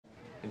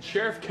and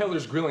Sheriff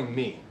Keller's grilling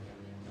me.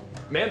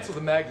 Mansell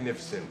the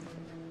Magnificent.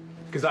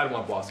 Because I don't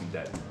want Blossom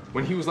dead,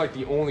 when he was like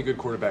the only good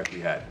quarterback we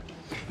had.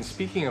 And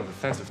speaking of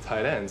offensive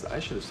tight ends, I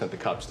should have sent the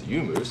cops to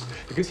you, Moose,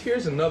 because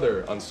here's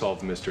another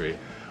unsolved mystery.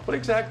 What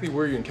exactly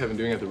were you and Kevin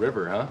doing at the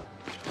river, huh?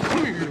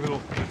 You little...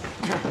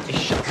 Hey,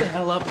 shut the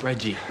hell up,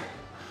 Reggie.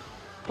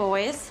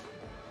 Boys?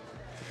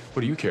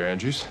 What do you care,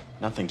 Andrews?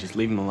 Nothing, just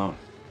leave him alone.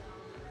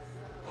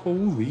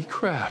 Holy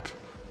crap.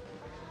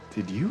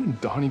 Did you and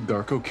Donnie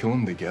Darko kill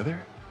him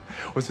together?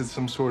 Was it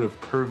some sort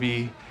of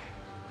pervy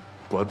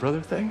blood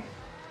brother thing?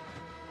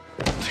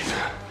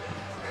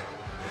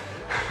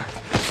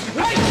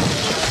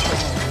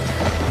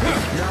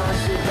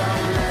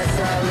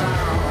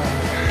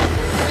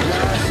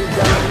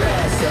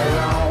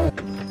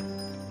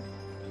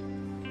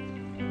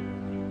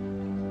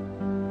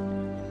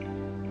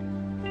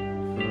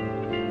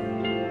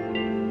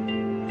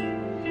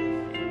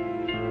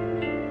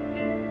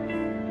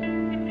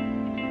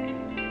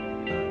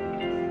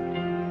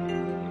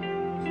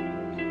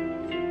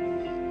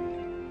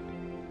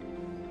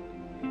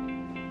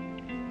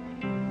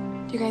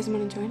 Do you guys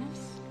want to join us?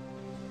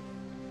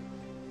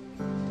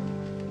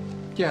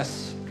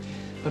 Yes,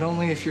 but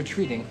only if you're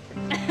treating.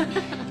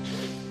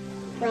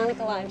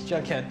 Veronica Live.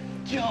 Jughead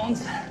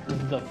Jones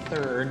the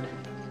Third.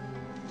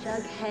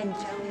 Jughead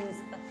Jones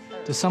the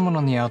Third. To someone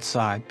on the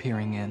outside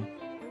peering in,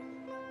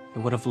 it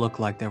would have looked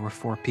like there were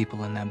 4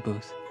 people in that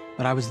booth.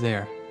 But I was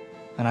there,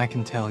 and I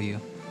can tell you,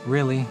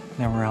 really,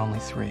 there were only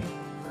 3.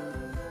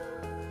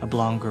 A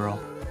blonde girl,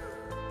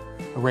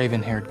 a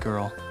raven-haired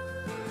girl,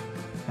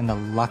 and the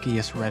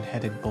luckiest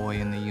red-headed boy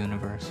in the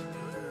universe.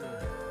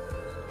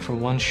 For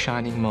one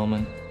shining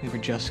moment, we were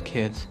just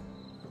kids.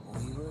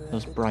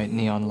 Those bright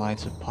neon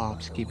lights of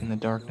Pops keeping the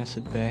darkness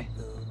at bay.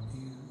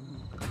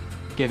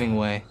 Giving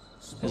way,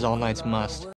 as all nights must.